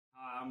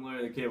I'm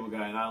Larry the Cable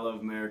Guy, and I love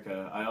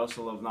America. I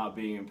also love not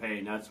being in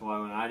pain. That's why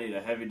when I need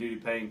a heavy-duty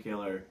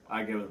painkiller,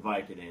 I go with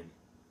Vicodin.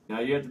 Now,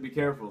 you have to be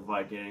careful with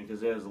Vicodin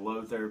because it has a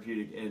low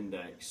therapeutic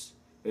index.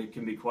 It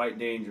can be quite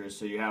dangerous,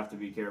 so you have to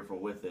be careful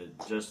with it,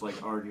 just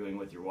like arguing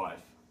with your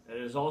wife. It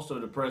is also a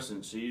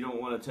depressant, so you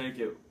don't want to take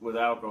it with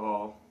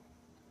alcohol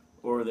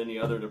or with any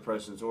other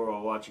depressants or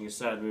while watching a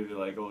sad movie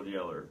like Old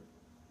Yeller.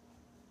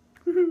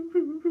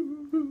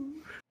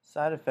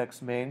 Side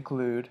effects may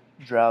include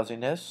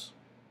drowsiness,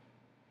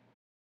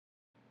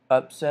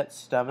 upset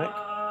stomach,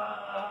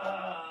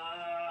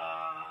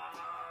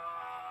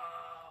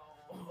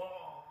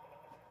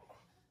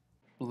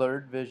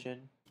 blurred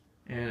vision,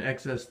 and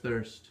excess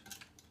thirst.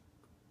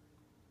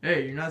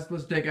 Hey, you're not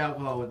supposed to take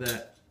alcohol with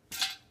that.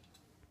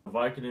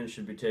 Vicodin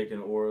should be taken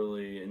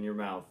orally in your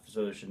mouth,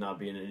 so there should not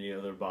be in any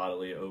other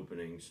bodily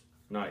openings.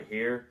 Not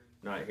here,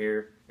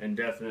 and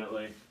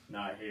definitely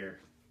not here.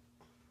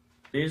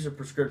 These are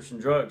prescription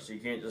drugs, so you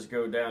can't just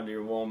go down to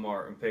your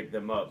Walmart and pick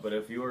them up. But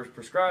if you are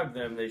prescribed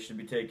them, they should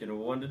be taken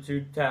 1 to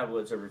 2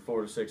 tablets every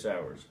 4 to 6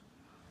 hours.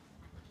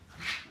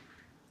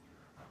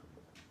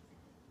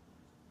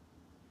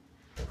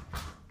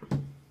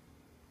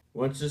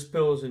 Once this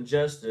pill is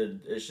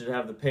ingested, it should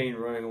have the pain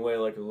running away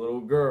like a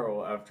little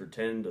girl after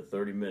 10 to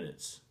 30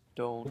 minutes.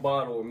 Don't. A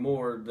bottle or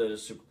more that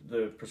is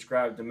the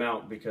prescribed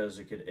amount because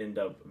it could end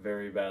up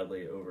very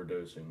badly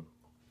overdosing.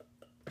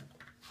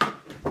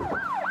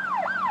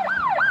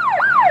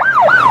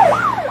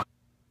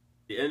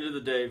 At the end of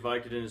the day,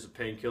 Vicodin is a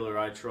painkiller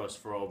I trust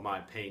for all of my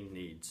pain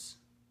needs.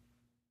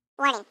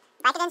 Warning,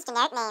 Vicodin's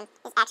generic name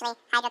is actually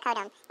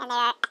hydrocodone, and there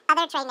are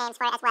other trade names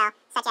for it as well,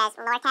 such as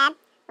Lortab,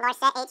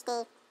 Lorset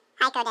HD,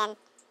 Vicodin,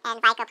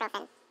 and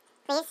Vicoprofen.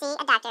 Please see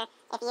a doctor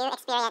if you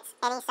experience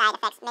any side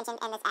effects mentioned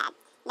in this ad.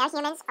 No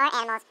humans or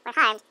animals were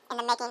harmed in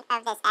the making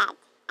of this ad.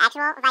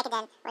 Actual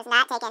Vicodin was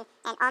not taken,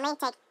 and only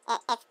take it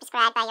if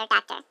prescribed by your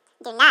doctor.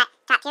 Do not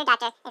talk to your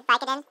doctor if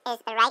Vicodin is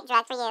the right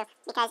drug for you,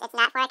 because it's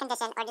not for a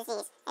condition or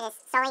disease. It is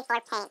solely for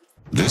pain.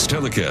 This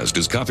telecast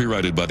is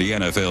copyrighted by the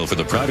NFL for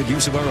the private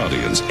use of our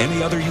audience.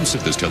 Any other use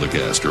of this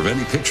telecast or of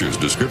any pictures,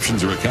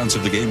 descriptions, or accounts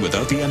of the game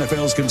without the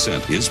NFL's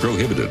consent is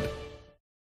prohibited.